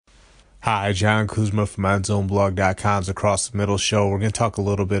Hi, Jon Kuzma from EndZoneBlog.com's Across the Middle show. We're going to talk a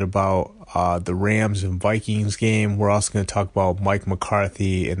little bit about the Rams and Vikings game. We're also going to talk about Mike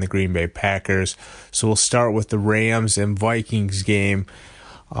McCarthy and the Green Bay Packers. So we'll start with the Rams and Vikings game.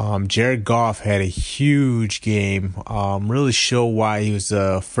 Jared Goff had a huge game. Really show why he was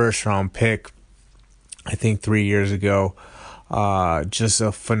a first-round pick, I think 3 years ago. Just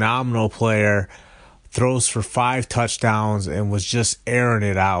a phenomenal player. Throws for 5 touchdowns and was just airing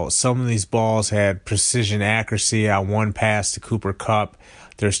it out. Some of these balls had precision accuracy on one pass to Cooper Kupp.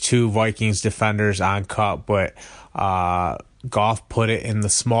 There's 2 Vikings defenders on Kupp, but Goff put it in the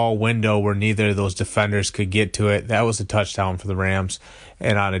small window where neither of those defenders could get to it. That was a touchdown for the Rams.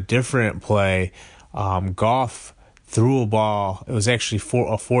 And on a different play, Goff threw a ball. It was actually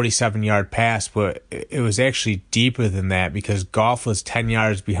a 47-yard pass, but it was actually deeper than that because Goff was 10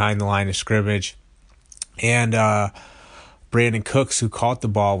 yards behind the line of scrimmage. And Brandon Cooks, who caught the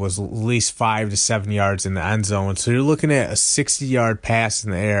ball, was at least 5 to 7 yards in the end zone. So you're looking at a 60-yard pass in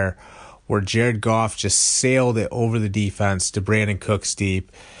the air where Jared Goff just sailed it over the defense to Brandon Cooks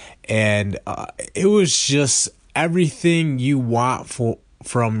deep. And it was just everything you want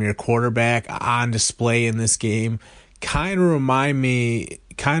from your quarterback on display in this game. Kind of reminded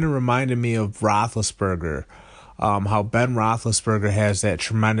me of Roethlisberger. How Ben Roethlisberger has that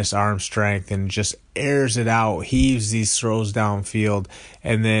tremendous arm strength and just airs it out, heaves these throws downfield,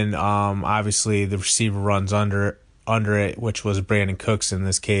 and then obviously the receiver runs under it, which was Brandon Cooks in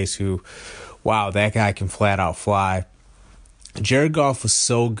this case, who, wow, that guy can flat out fly. Jared Goff was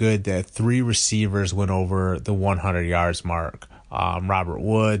so good that 3 receivers went over the 100 yards mark. Robert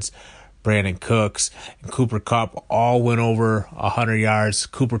Woods, Brandon Cooks, and Cooper Kupp all went over 100 yards.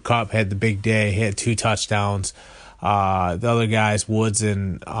 Cooper Kupp had the big day. He had 2 touchdowns. The other guys, Woods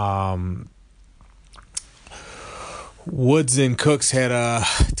and Cooks had a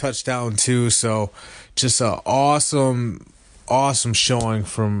touchdown too. So just an awesome showing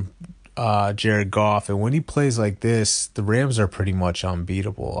from Jared Goff. And when he plays like this, the Rams are pretty much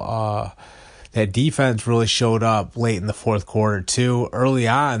unbeatable. That defense really showed up late in the fourth quarter too. Early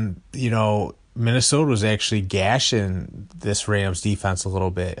on, Minnesota was actually gashing this Rams defense a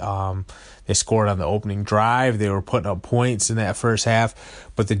little bit. They scored on the opening drive. They were putting up points in that first half.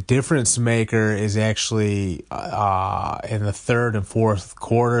 But the difference maker is actually in the third and fourth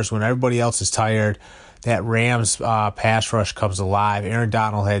quarters when everybody else is tired. That Rams pass rush comes alive. Aaron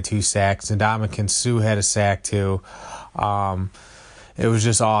Donald had 2 sacks. Ndamukong Suh had a sack too. It was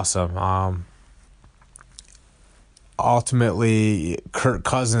just awesome. Ultimately, Kirk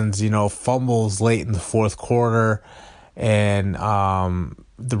Cousins, fumbles late in the fourth quarter, and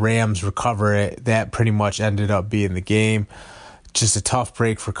the Rams recover it. That pretty much ended up being the game. Just a tough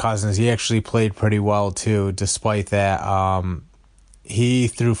break for Cousins. He actually played pretty well, too, despite that. He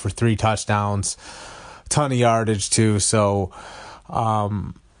threw for 3 touchdowns, a ton of yardage, too. So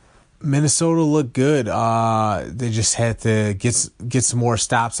Minnesota looked good. They just had to get some more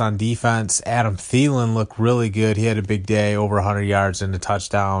stops on defense. Adam Thielen looked really good. He had a big day, over 100 yards and a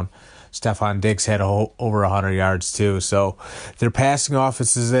touchdown. Stephon Diggs had over 100 yards too. So their passing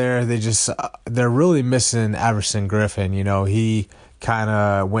offense is there. They're really missing Everson Griffin. He kind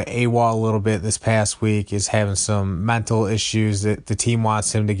of went AWOL a little bit this past week. Is having some mental issues that the team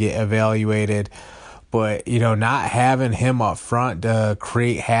wants him to get evaluated. But, not having him up front to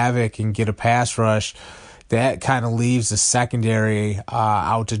create havoc and get a pass rush, that kind of leaves the secondary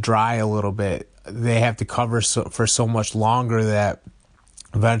out to dry a little bit. They have to cover for so much longer that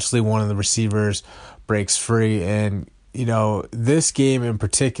eventually one of the receivers breaks free. And, this game in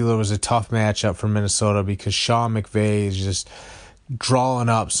particular was a tough matchup for Minnesota because Sean McVay is just drawing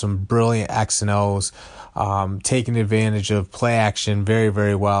up some brilliant X and O's, taking advantage of play action very,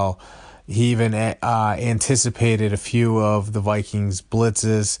 very well. He even anticipated a few of the Vikings'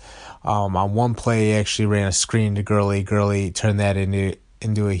 blitzes. On one play, he actually ran a screen to Gurley. Gurley turned that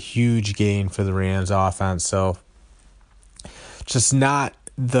into a huge gain for the Rams offense. So just not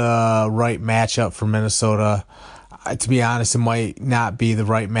the right matchup for Minnesota. To be honest, it might not be the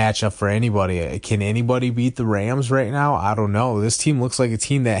right matchup for anybody. Can anybody beat the Rams right now? I don't know. This team looks like a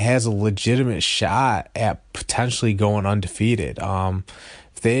team that has a legitimate shot at potentially going undefeated.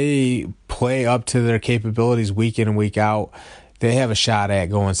 They play up to their capabilities week in and week out, they have a shot at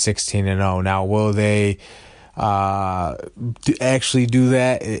going 16-0. Now, will they actually do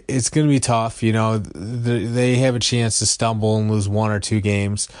that? It's going to be tough. They have a chance to stumble and lose 1 or 2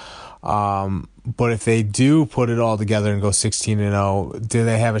 games. But if they do put it all together and go 16-0, do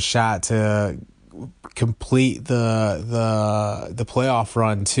they have a shot to complete the playoff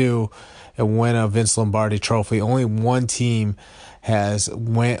run too and win a Vince Lombardi trophy? Only one team has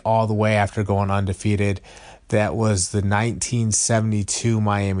went all the way after going undefeated. That was the 1972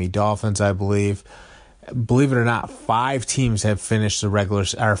 Miami Dolphins, I believe. Believe it or not, 4 teams have finished the regular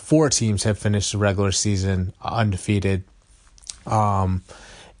season undefeated.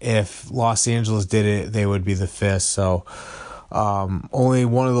 If Los Angeles did it, they would be the 5th. So only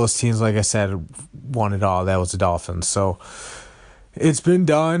one of those teams, like I said, won it all. That was the Dolphins. So it's been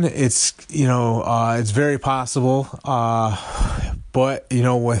done. It's it's very possible. But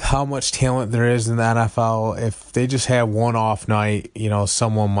with how much talent there is in the NFL, if they just have one off night,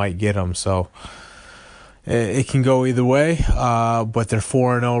 someone might get them. So it can go either way, but they're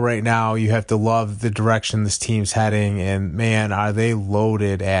 4-0 right now. You have to love the direction this team's heading, and man, are they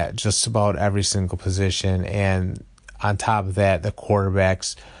loaded at just about every single position. And on top of that, the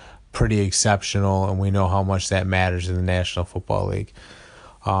quarterback's pretty exceptional, and we know how much that matters in the National Football League.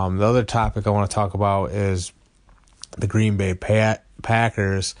 The other topic I want to talk about is the Green Bay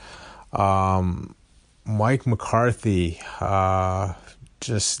Packers. Mike McCarthy,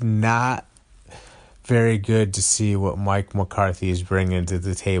 just not very good to see what Mike McCarthy is bringing to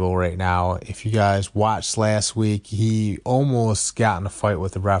the table right now. If you guys watched last week, he almost got in a fight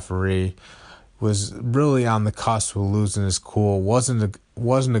with the referee. Was really on the cusp of losing his cool. Wasn't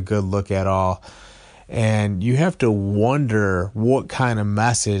a good look at all. And you have to wonder what kind of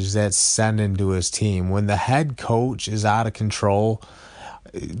message that's sending to his team. When the head coach is out of control,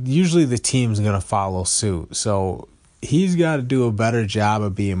 usually the team's going to follow suit. So he's got to do a better job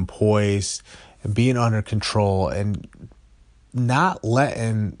of being poised and being under control and not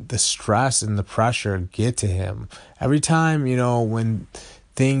letting the stress and the pressure get to him. Every time, when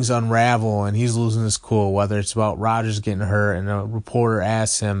things unravel and he's losing his cool, whether it's about Rodgers getting hurt and a reporter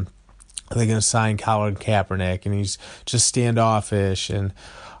asks him, are they going to sign Colin Kaepernick? And he's just standoffish and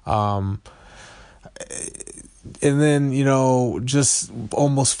then, just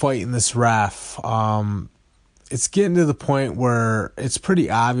almost fighting this ref. It's getting to the point where it's pretty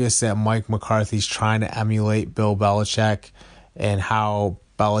obvious that Mike McCarthy's trying to emulate Bill Belichick and how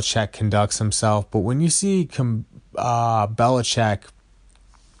Belichick conducts himself. But when you see Belichick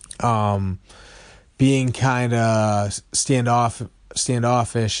being kind of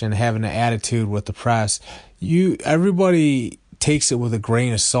standoffish and having an attitude with the press, everybody takes it with a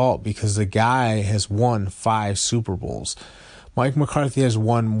grain of salt because the guy has won 5 Super Bowls. Mike McCarthy has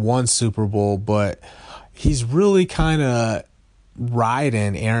won 1 Super Bowl, but he's really kind of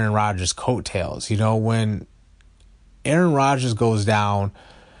riding Aaron Rodgers' coattails. When Aaron Rodgers goes down,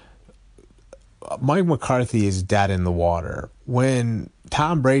 Mike McCarthy is dead in the water. When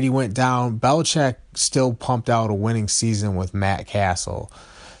Tom Brady went down, Belichick still pumped out a winning season with Matt Castle.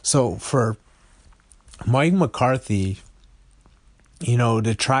 So for Mike McCarthy,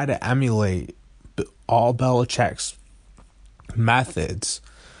 to try to emulate all Belichick's methods,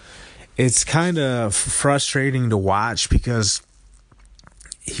 it's kind of frustrating to watch because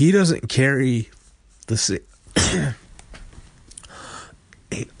he doesn't carry the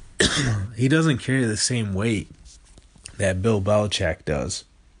he doesn't carry the same weight that Bill Belichick does.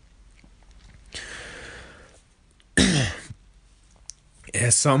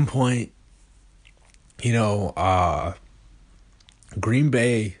 At some point, Green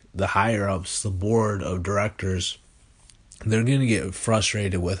Bay, the higher-ups, the board of directors, they're going to get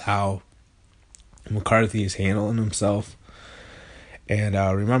frustrated with how McCarthy is handling himself. And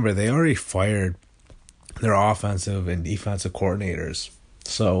remember, they already fired their offensive and defensive coordinators.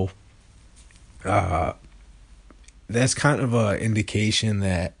 So that's kind of an indication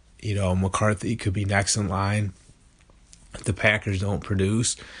that, McCarthy could be next in line if the Packers don't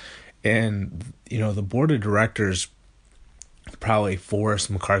produce. And, the board of directors probably forced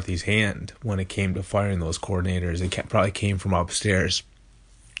McCarthy's hand when it came to firing those coordinators. It probably came from upstairs.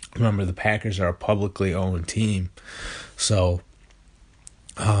 Remember, the Packers are a publicly owned team. So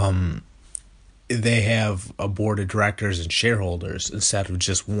they have a board of directors and shareholders instead of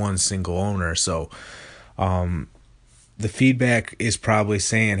just one single owner. So the feedback is probably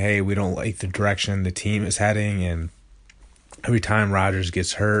saying, hey, we don't like the direction the team is heading, and every time Rodgers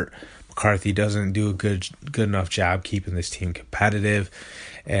gets hurt, McCarthy doesn't do a good enough job keeping this team competitive.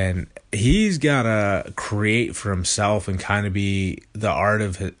 And he's got to create for himself and kind of be the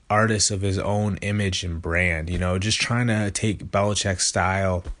artist of his own image and brand, just trying to take Belichick's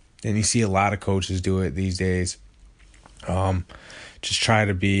style. And you see a lot of coaches do it these days. Just try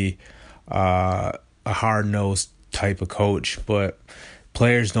to be a hard-nosed type of coach, but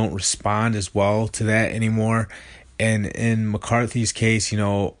players don't respond as well to that anymore. And in McCarthy's case,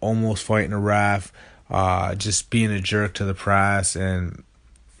 almost fighting a ref, just being a jerk to the press. And,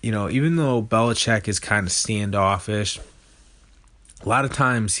 even though Belichick is kind of standoffish, a lot of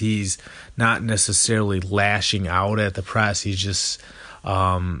times he's not necessarily lashing out at the press. He's just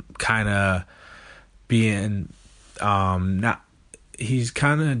kind of being not. He's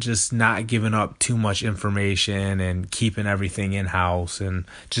kind of just not giving up too much information and keeping everything in house and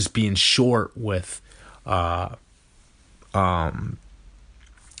just being short with the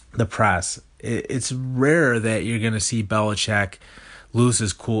press. It's rare that you're going to see Belichick lose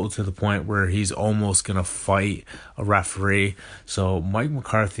his cool to the point where he's almost going to fight a referee. So Mike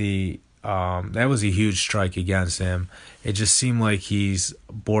McCarthy, that was a huge strike against him. It just seemed like he's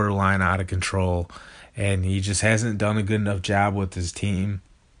borderline out of control, and he just hasn't done a good enough job with his team.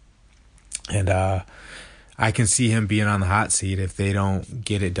 And I can see him being on the hot seat if they don't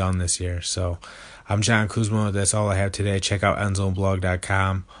get it done this year. So I'm Jon Kuzma. That's all I have today. Check out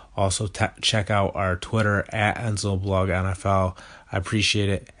endzoneblog.com. Also, check out our Twitter at EndzoneBlogNFL. I appreciate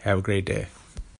it. Have a great day.